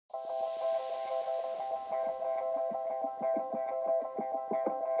Hi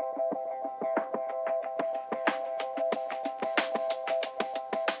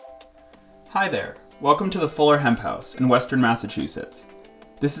there, welcome to the Fuller Hemp House in Western Massachusetts.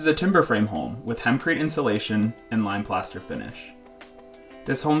 This is a timber frame home with hempcrete insulation and lime plaster finish.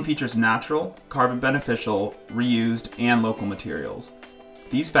 This home features natural, carbon beneficial, reused, and local materials.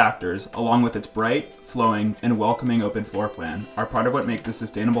 These factors, along with its bright, flowing, and welcoming open floor plan, are part of what make this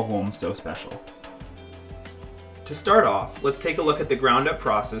sustainable home so special. To start off, let's take a look at the ground-up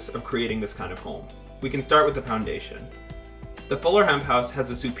process of creating this kind of home. We can start with the foundation. The Fuller Hemp House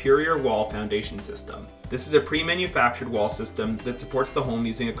has a superior wall foundation system. This is a pre-manufactured wall system that supports the home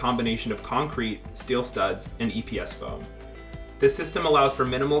using a combination of concrete, steel studs, and EPS foam. This system allows for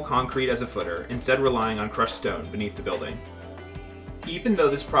minimal concrete as a footer, instead relying on crushed stone beneath the building. Even though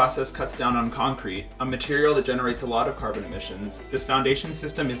this process cuts down on concrete, a material that generates a lot of carbon emissions, this foundation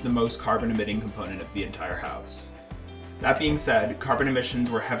system is the most carbon-emitting component of the entire house. That being said, carbon emissions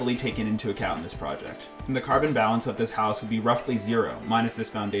were heavily taken into account in this project, and the carbon balance of this house would be roughly zero minus this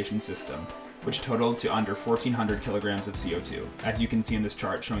foundation system, which totaled to under 1,400 kilograms of CO2, as you can see in this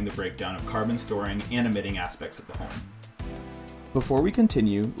chart showing the breakdown of carbon storing and emitting aspects of the home. Before we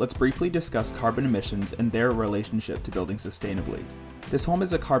continue, let's briefly discuss carbon emissions and their relationship to building sustainably. This home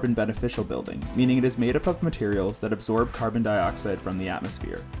is a carbon beneficial building, meaning it is made up of materials that absorb carbon dioxide from the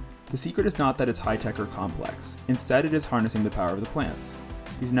atmosphere. The secret is not that it's high-tech or complex. Instead, it is harnessing the power of the plants.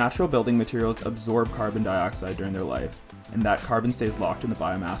 These natural building materials absorb carbon dioxide during their life, and that carbon stays locked in the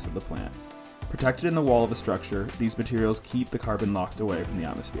biomass of the plant. Protected in the wall of a structure, these materials keep the carbon locked away from the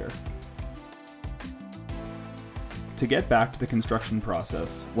atmosphere. To get back to the construction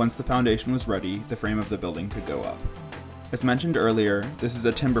process, once the foundation was ready, the frame of the building could go up. As mentioned earlier, this is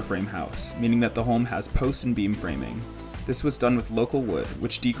a timber frame house, meaning that the home has post and beam framing. This was done with local wood,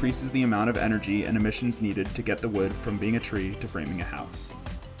 which decreases the amount of energy and emissions needed to get the wood from being a tree to framing a house.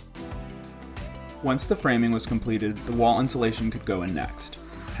 Once the framing was completed, the wall insulation could go in next.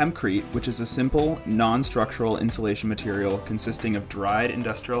 Hempcrete, which is a simple, non-structural insulation material consisting of dried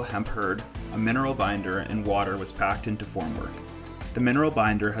industrial hemp hurd, a mineral binder, and water, was packed into formwork. The mineral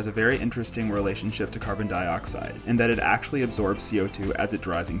binder has a very interesting relationship to carbon dioxide in that it actually absorbs CO2 as it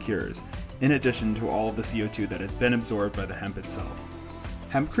dries and cures, in addition to all of the CO2 that has been absorbed by the hemp itself.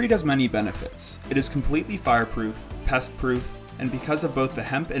 Hempcrete has many benefits. It is completely fireproof, pest-proof, and because of both the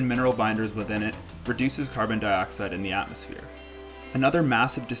hemp and mineral binders within it, reduces carbon dioxide in the atmosphere. Another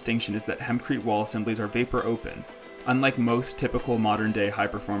massive distinction is that hempcrete wall assemblies are vapor open, unlike most typical modern-day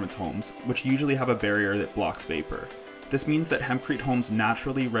high-performance homes, which usually have a barrier that blocks vapor. This means that hempcrete homes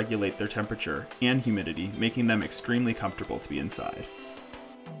naturally regulate their temperature and humidity, making them extremely comfortable to be inside.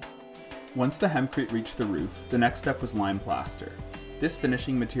 Once the hempcrete reached the roof, the next step was lime plaster. This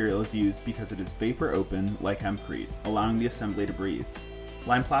finishing material is used because it is vapor open like hempcrete, allowing the assembly to breathe.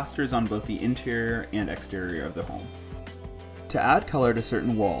 Lime plaster is on both the interior and exterior of the home. To add color to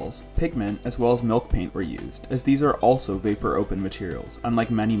certain walls, pigment as well as milk paint were used, as these are also vapor open materials,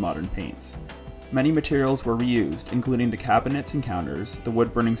 unlike many modern paints. Many materials were reused, including the cabinets and counters, the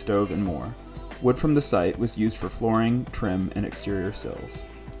wood-burning stove, and more. Wood from the site was used for flooring, trim, and exterior sills.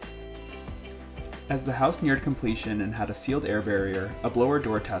 As the house neared completion and had a sealed air barrier, a blower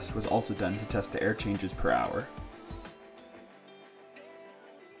door test was also done to test the air changes per hour.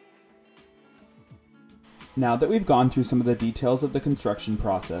 Now that we've gone through some of the details of the construction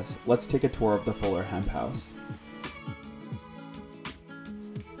process, let's take a tour of the Fuller Hemp House.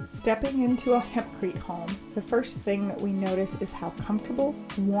 Stepping into a hempcrete home, the first thing that we notice is how comfortable,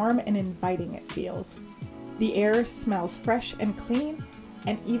 warm, and inviting it feels. The air smells fresh and clean,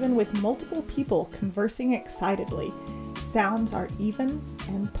 and even with multiple people conversing excitedly, sounds are even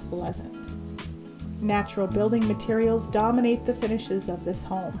and pleasant. Natural building materials dominate the finishes of this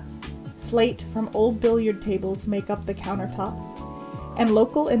home. Slate from old billiard tables make up the countertops, and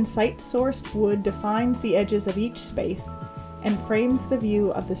local and site-sourced wood defines the edges of each space and frames the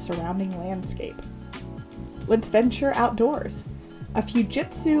view of the surrounding landscape. Let's venture outdoors. A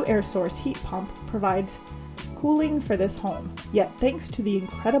Fujitsu air source heat pump provides cooling for this home, yet thanks to the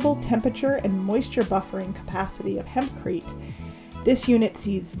incredible temperature and moisture buffering capacity of hempcrete, this unit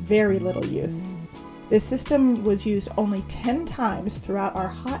sees very little use. This system was used only 10 times throughout our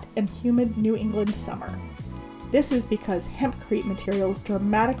hot and humid New England summer. This is because hempcrete materials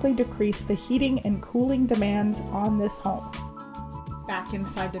dramatically decrease the heating and cooling demands on this home. Back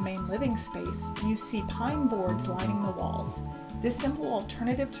inside the main living space, you see pine boards lining the walls. This simple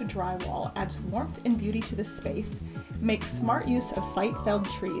alternative to drywall adds warmth and beauty to the space, makes smart use of site-felled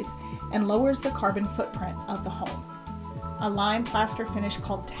trees, and lowers the carbon footprint of the home. A lime plaster finish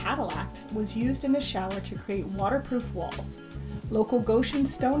called Tattalact was used in the shower to create waterproof walls. Local Goshen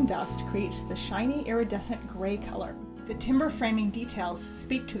stone dust creates the shiny iridescent gray color. The timber framing details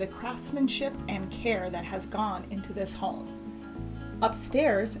speak to the craftsmanship and care that has gone into this home.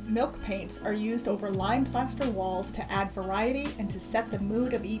 Upstairs, milk paints are used over lime plaster walls to add variety and to set the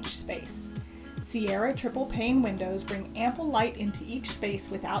mood of each space. Sierra triple pane windows bring ample light into each space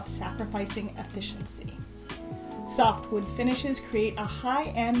without sacrificing efficiency. Softwood finishes create a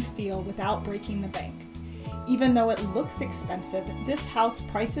high-end feel without breaking the bank. Even though it looks expensive, this house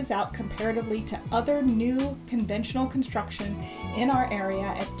prices out comparatively to other new conventional construction in our area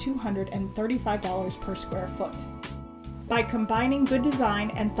at $235 per square foot. By combining good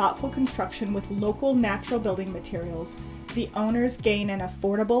design and thoughtful construction with local natural building materials, the owners gain an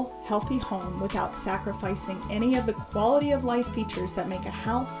affordable, healthy home without sacrificing any of the quality of life features that make a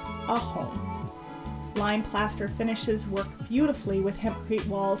house a home. Lime plaster finishes work beautifully with hempcrete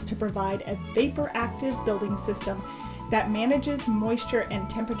walls to provide a vapor-active building system that manages moisture and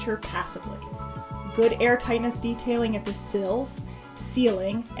temperature passively. Good airtightness detailing at the sills,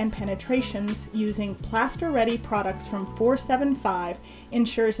 ceiling, and penetrations using plaster-ready products from 475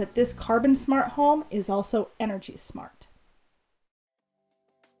 ensures that this carbon-smart home is also energy-smart.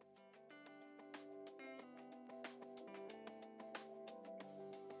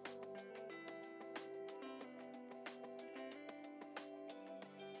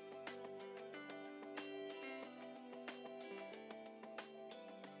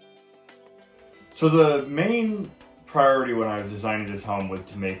 So the main priority when I was designing this home was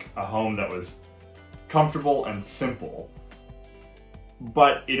to make a home that was comfortable and simple.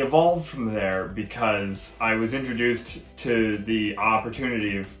 But it evolved from there because I was introduced to the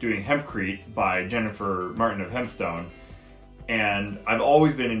opportunity of doing Hempcrete by Jennifer Martin of Hempstone. And I've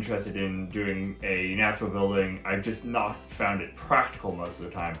always been interested in doing a natural building. I've just not found it practical most of the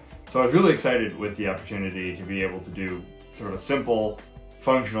time. So I was really excited with the opportunity to be able to do sort of a simple,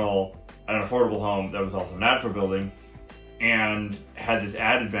 functional, and affordable home that was also a natural building and had this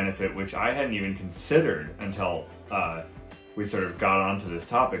added benefit which I hadn't even considered until we sort of got onto this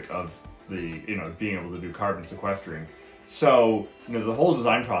topic of the, being able to do carbon sequestering. So, the whole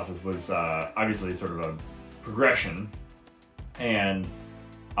design process was obviously sort of a progression, and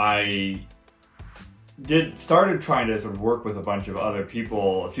I started trying to sort of work with a bunch of other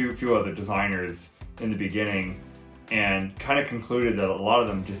people, a few other designers in the beginning, and kind of concluded that a lot of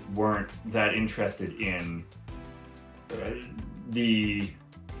them just weren't that interested in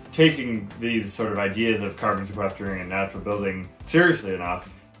taking these sort of ideas of carbon sequestering and natural building seriously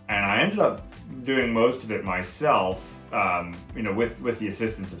enough. And I ended up doing most of it myself, with the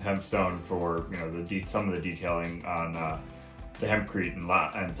assistance of Hempstone for some of the detailing on the hempcrete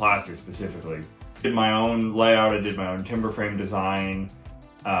and plaster specifically. Did my own layout. I did my own timber frame design.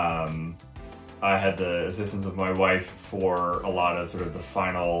 I had the assistance of my wife for a lot of sort of the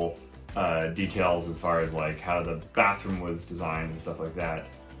final details as far as like how the bathroom was designed and stuff like that.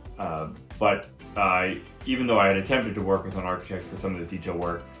 But even though I had attempted to work with an architect for some of the detail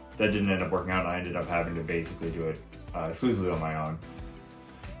work, that didn't end up working out, and I ended up having to basically do it exclusively on my own.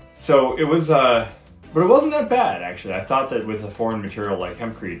 So it was, but it wasn't that bad actually. I thought that with a foreign material like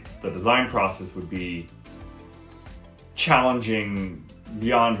hempcrete, the design process would be challenging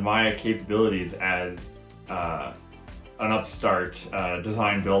beyond my capabilities as an upstart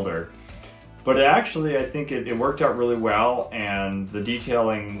design builder. But actually, I think it worked out really well, and the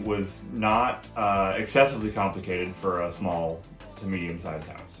detailing was not excessively complicated for a small to medium-sized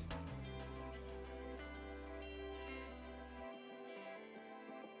house.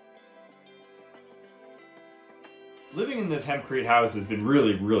 Living in this hempcrete house has been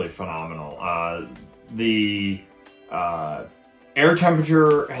really, really phenomenal. The air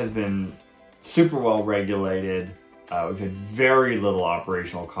temperature has been super well regulated. We've had very little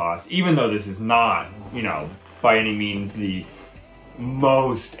operational costs, even though this is not, by any means the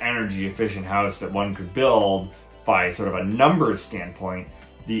most energy efficient house that one could build by sort of a numbers standpoint.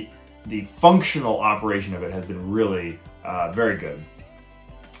 The functional operation of it has been really very good.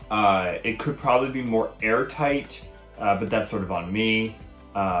 It could probably be more airtight, but that's sort of on me.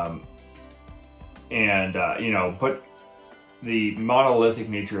 But the monolithic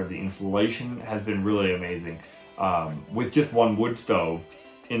nature of the insulation has been really amazing. With just one wood stove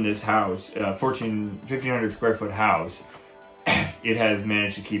in this house, 1,500 square foot house, it has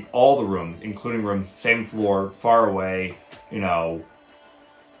managed to keep all the rooms, including rooms same floor, far away,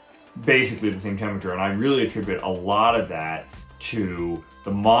 basically the same temperature. And I really attribute a lot of that to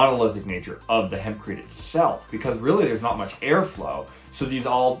the monolithic nature of the hempcrete itself, because really there's not much airflow. So these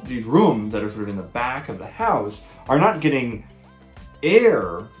rooms that are sort of in the back of the house are not getting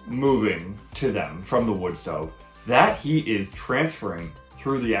air moving to them from the wood stove. That heat is transferring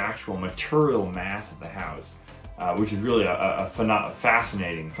through the actual material mass of the house, which is really a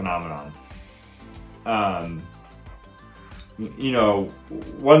fascinating phenomenon. You know,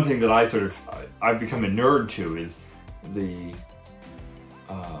 one thing that I've become a nerd to is the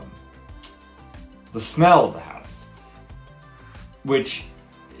smell of the house, which,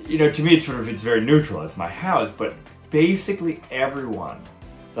 you know, to me it's very neutral. It's my house, but basically everyone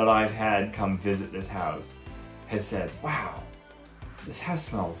that I've had come visit this house has said, "Wow, this house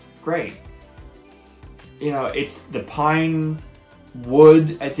smells great." You know, it's the pine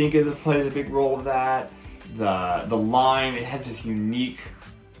wood, I think, plays a big role of that. The lime, it has this unique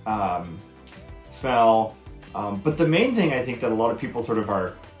smell. But the main thing I think that a lot of people sort of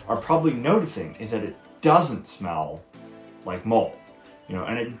are probably noticing is that it doesn't smell like mold, you know,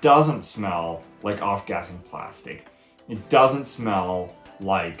 and it doesn't smell like off-gassing plastic. It doesn't smell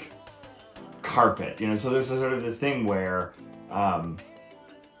like carpet, you know. So there's sort of this thing where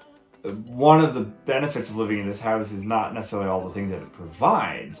one of the benefits of living in this house is not necessarily all the things that it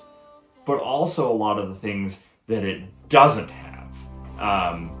provides, but also a lot of the things that it doesn't have.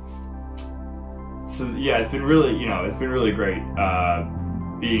 So yeah, it's been really, you know, it's been really great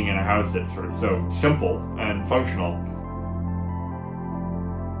being in a house that's sort of so simple and functional.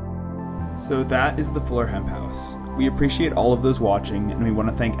 So that is the Fuller Hemp House. We appreciate all of those watching, and we want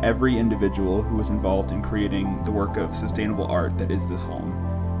to thank every individual who was involved in creating the work of sustainable art that is this home.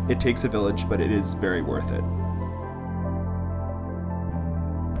 It takes a village, but it is very worth it.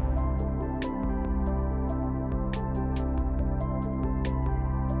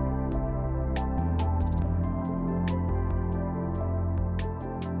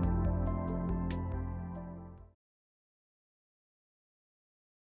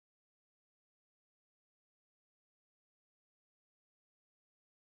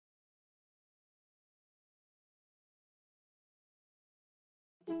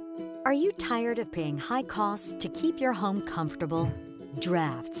 Are you tired of paying high costs to keep your home comfortable?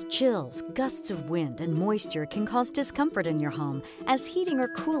 Drafts, chills, gusts of wind, and moisture can cause discomfort in your home as heating or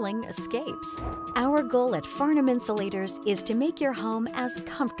cooling escapes. Our goal at Farnham Insulators is to make your home as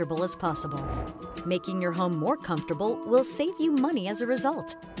comfortable as possible. Making your home more comfortable will save you money as a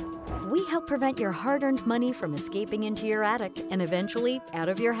result. We help prevent your hard-earned money from escaping into your attic and eventually out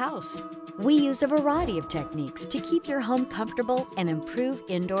of your house. We use a variety of techniques to keep your home comfortable and improve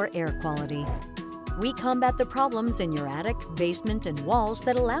indoor air quality. We combat the problems in your attic, basement, and walls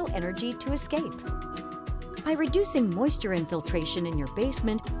that allow energy to escape. By reducing moisture infiltration in your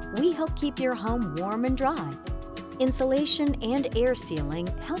basement, we help keep your home warm and dry. Insulation and air sealing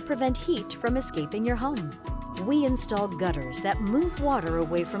help prevent heat from escaping your home. We install gutters that move water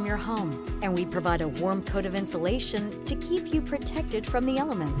away from your home, and we provide a warm coat of insulation to keep you protected from the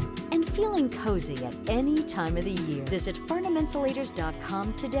elements and feeling cozy at any time of the year. Visit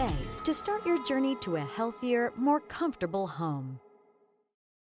FarnhamInsulators.com today to start your journey to a healthier, more comfortable home.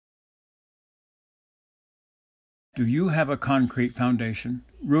 Do you have a concrete foundation?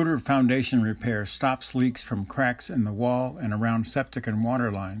 Rooter Foundation Repair stops leaks from cracks in the wall and around septic and water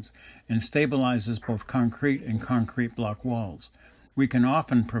lines and stabilizes both concrete and concrete block walls. We can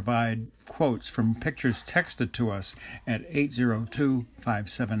often provide quotes from pictures texted to us at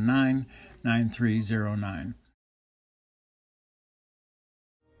 802-579-9309.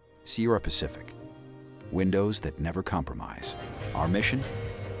 Sierra Pacific. Windows that never compromise. Our mission?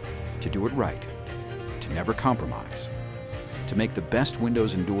 To do it right. To never compromise. To make the best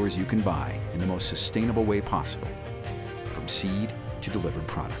windows and doors you can buy in the most sustainable way possible. From seed to delivered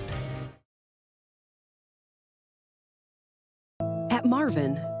product. At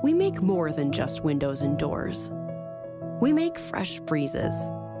Marvin, we make more than just windows and doors. We make fresh breezes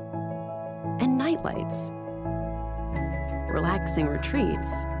and nightlights, relaxing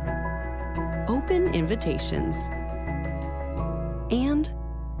retreats, open invitations, and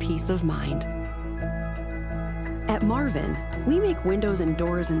peace of mind. At Marvin, we make windows and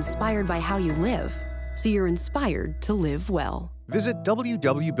doors inspired by how you live, so you're inspired to live well. Visit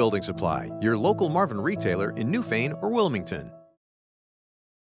WW Building Supply, your local Marvin retailer in Newfane or Wilmington.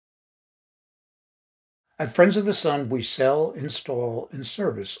 At Friends of the Sun, we sell, install, and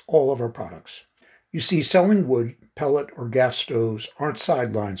service all of our products. You see, selling wood, pellet, or gas stoves aren't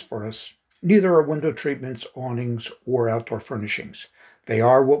sidelines for us. Neither are window treatments, awnings, or outdoor furnishings. They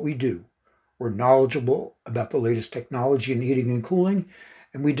are what we do. We're knowledgeable about the latest technology in heating and cooling,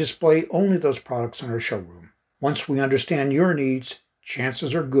 and we display only those products in our showroom. Once we understand your needs,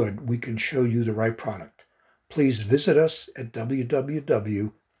 chances are good we can show you the right product. please visit us at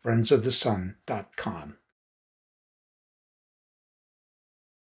www.friendsofthesun.com.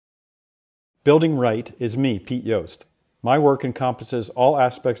 Building Right is me, Pete Yost. My work encompasses all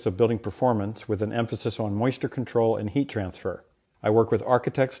aspects of building performance with an emphasis on moisture control and heat transfer. I work with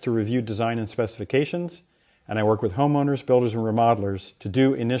architects to review design and specifications, and I work with homeowners, builders, and remodelers to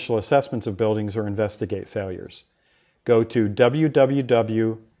do initial assessments of buildings or investigate failures. Go to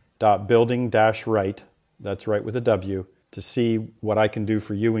www.building-right, that's right with a W, to see what I can do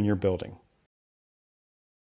for you and your building.